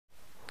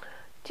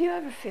Do you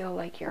ever feel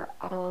like you're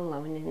all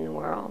alone in the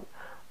world?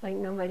 Like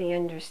nobody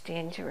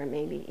understands you, or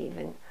maybe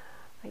even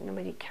like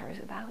nobody cares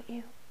about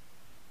you?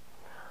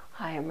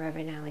 Hi, I'm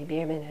Reverend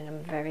Bierman, and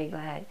I'm very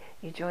glad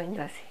you joined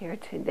us here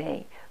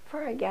today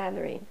for our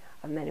gathering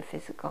of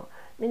Metaphysical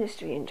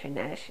Ministry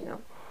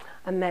International.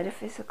 A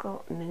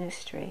metaphysical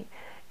ministry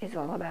is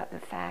all about the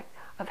fact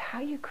of how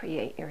you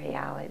create your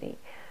reality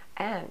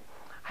and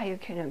how you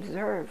can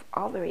observe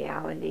all the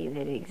reality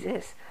that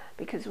exists,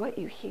 because what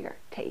you hear,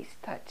 taste,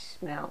 touch,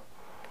 smell,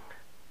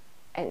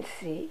 and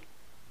see,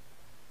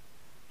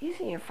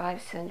 using your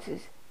five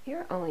senses,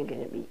 you're only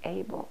going to be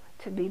able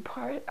to be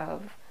part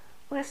of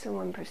less than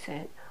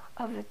 1%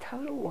 of the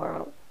total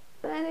world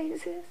that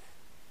exists.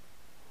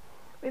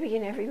 We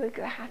begin every week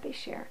with a happy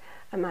share,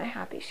 and my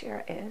happy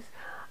share is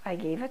I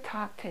gave a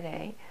talk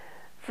today.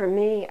 For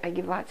me, I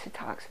give lots of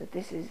talks, but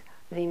this is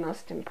the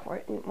most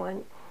important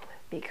one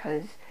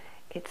because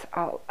it's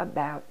all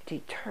about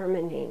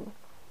determining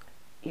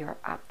your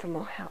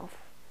optimal health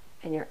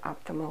and your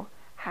optimal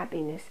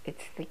happiness.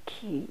 It's the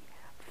key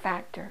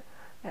factor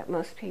that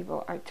most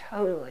people are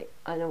totally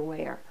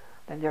unaware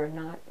that they're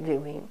not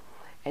doing.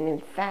 And in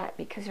fact,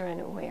 because they're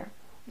unaware,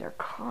 they're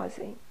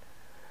causing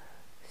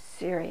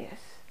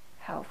serious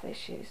health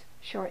issues,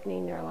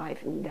 shortening their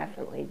life and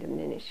definitely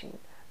diminishing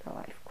their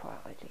life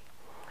quality.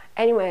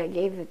 Anyway, I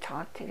gave the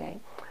talk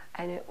today,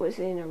 and it was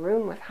in a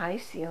room with high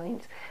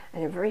ceilings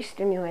and a very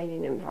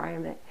stimulating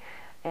environment.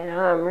 And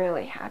I'm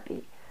really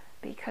happy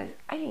because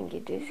I didn't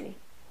get dizzy.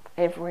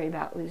 I didn't worry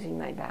about losing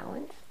my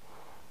balance.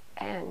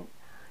 And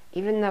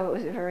even though it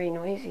was a very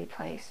noisy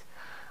place,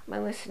 my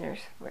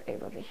listeners were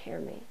able to hear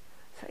me.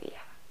 So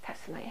yeah,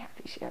 that's my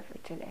happy share for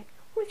today.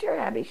 What's your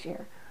happy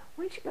share?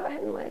 Why don't you go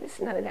ahead and let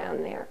us know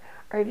down there?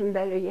 Or even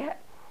better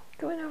yet,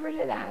 going over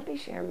to the happy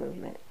share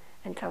movement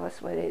and tell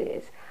us what it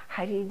is.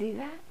 How do you do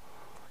that?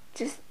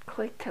 Just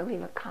click to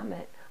leave a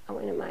comment on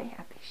one of my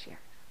happy shares.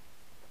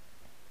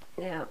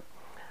 Now,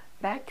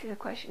 back to the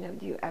question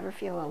of, do you ever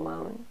feel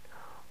alone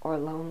or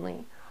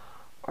lonely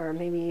or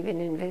maybe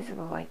even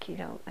invisible, like you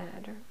don't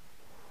matter?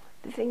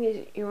 The thing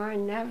is, you are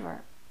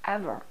never,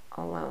 ever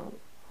alone.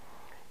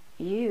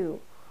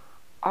 You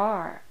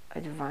are a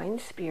divine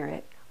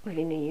spirit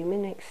living a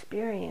human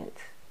experience,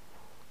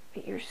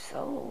 but your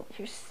soul,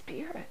 your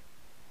spirit,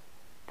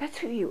 that's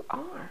who you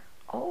are,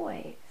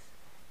 always.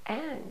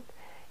 And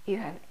you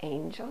have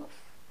angels,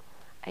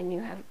 and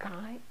you have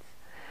guides,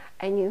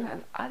 and you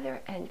have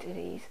other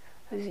entities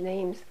whose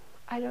names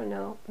I don't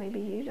know, maybe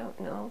you don't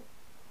know,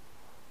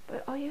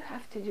 but all you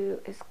have to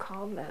do is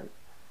call them,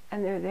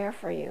 and they're there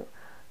for you.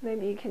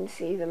 Maybe you can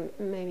see them,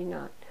 maybe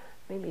not.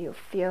 Maybe you'll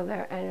feel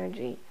their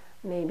energy,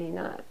 maybe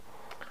not.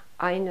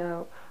 I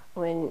know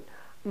when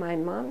my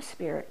mom's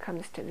spirit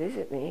comes to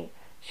visit me,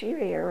 she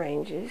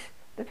rearranges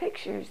the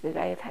pictures that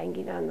I have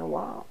hanging on the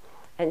wall.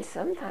 And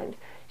sometimes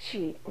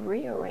she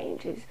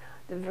rearranges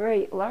the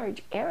very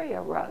large area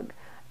rug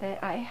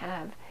that I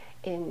have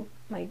in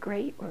my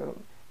great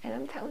room. And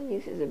I'm telling you,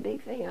 this is a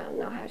big thing. I don't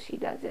know how she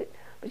does it,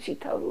 but she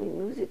totally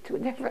moves it to a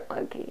different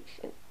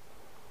location.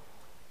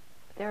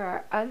 There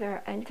are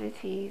other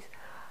entities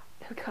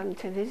who come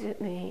to visit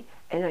me,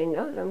 and I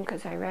know them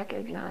because I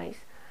recognize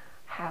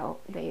how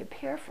they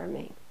appear for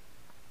me.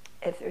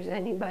 If there's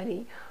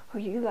anybody who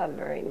you love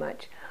very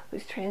much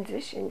who's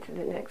transitioned to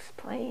the next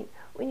plane,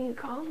 when you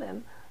call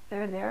them,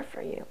 they're there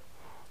for you.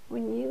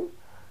 When you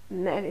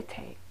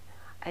meditate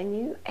and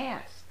you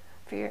ask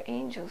for your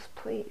angels,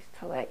 please,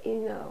 to let you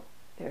know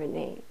their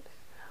names.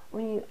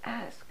 When you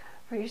ask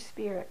for your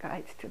spirit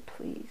guides to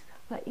please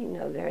let you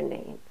know their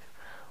names.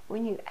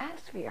 When you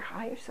ask for your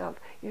higher self,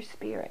 your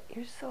spirit,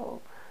 your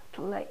soul,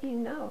 to let you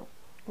know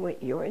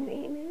what your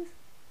name is,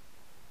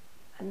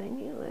 and then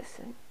you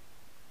listen,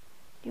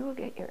 you will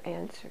get your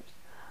answers.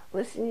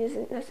 Listening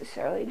isn't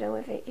necessarily done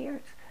with the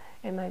ears.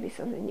 It might be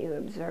something you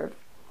observe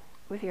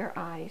with your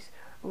eyes,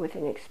 or with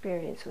an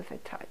experience, with a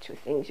touch, with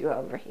things you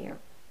overhear.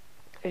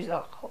 There's a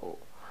whole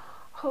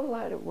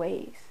lot of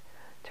ways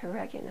to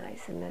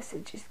recognize the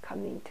messages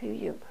coming to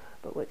you.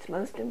 But what's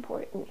most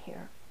important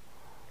here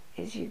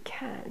is you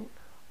can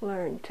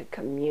learn to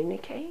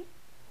communicate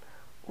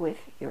with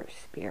your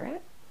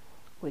spirit,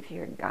 with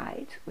your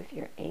guides, with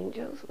your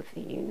angels, with the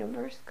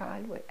universe,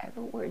 God,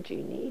 whatever word you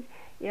need.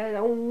 You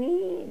don't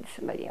need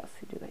somebody else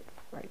to do it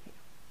for you.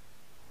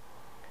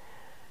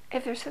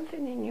 If there's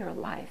something in your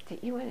life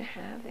that you want to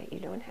have that you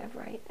don't have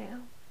right now,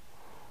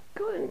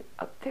 go in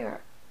up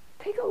there.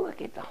 Take a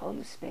look at the Hold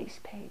the Space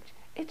page.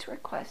 It's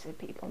requests that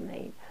people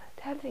made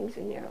to have things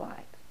in their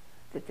life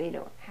that they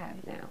don't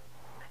have now.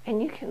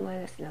 And you can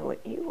let us know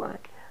what you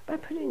want by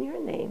putting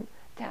your name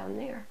down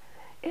there.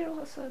 It'll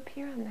also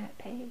appear on that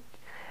page.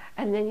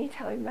 And then you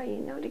tell everybody you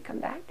know to come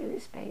back to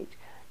this page.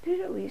 Do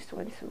it at least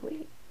once a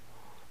week.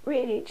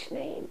 Read each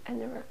name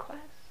and the request.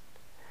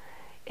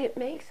 It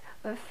makes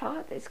the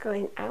thought that's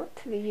going out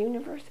to the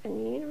universe, and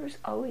the universe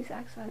always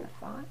acts on a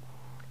thought,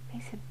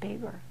 makes it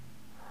bigger.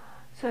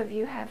 So if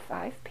you have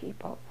 5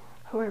 people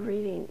who are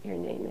reading your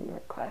name and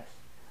request,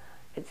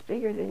 it's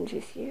bigger than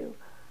just you.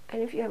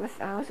 And if you have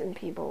 1,000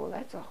 people, well,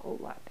 that's a whole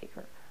lot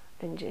bigger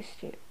than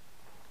just you.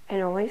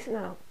 And always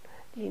know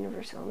the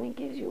universe only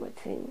gives you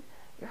what's in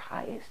your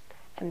highest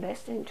and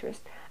best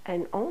interest,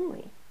 and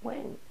only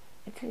when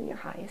it's in your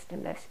highest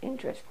and best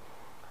interest.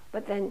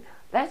 But then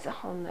that's a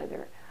whole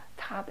nother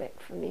topic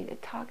for me to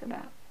talk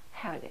about,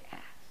 how to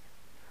ask.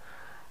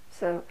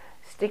 So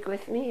stick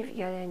with me. If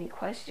you got any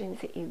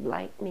questions that you'd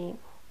like me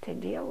to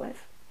deal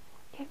with,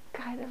 you've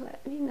got to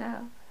let me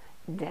know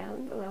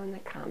down below in the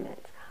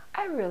comments.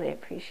 I really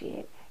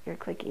appreciate your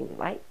clicking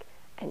like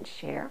and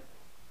share.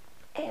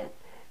 And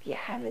if you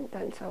haven't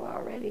done so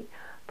already,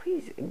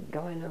 please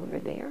go on over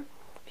there.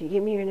 If you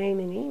give me your name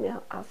and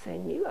email, I'll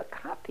send you a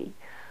copy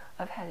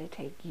of how to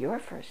take your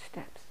first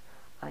steps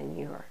on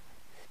your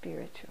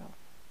spiritual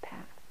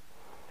path.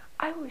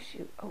 I wish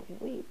you a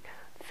week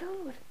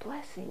filled with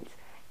blessings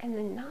and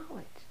the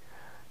knowledge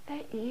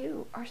that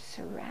you are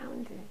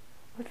surrounded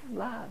with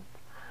love,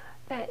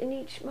 that in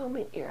each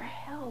moment you're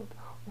held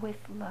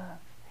with love,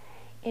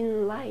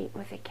 in light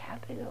with a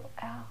capital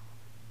L.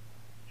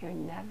 You're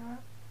never,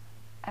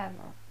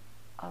 ever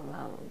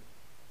alone.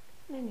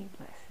 Many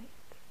blessings.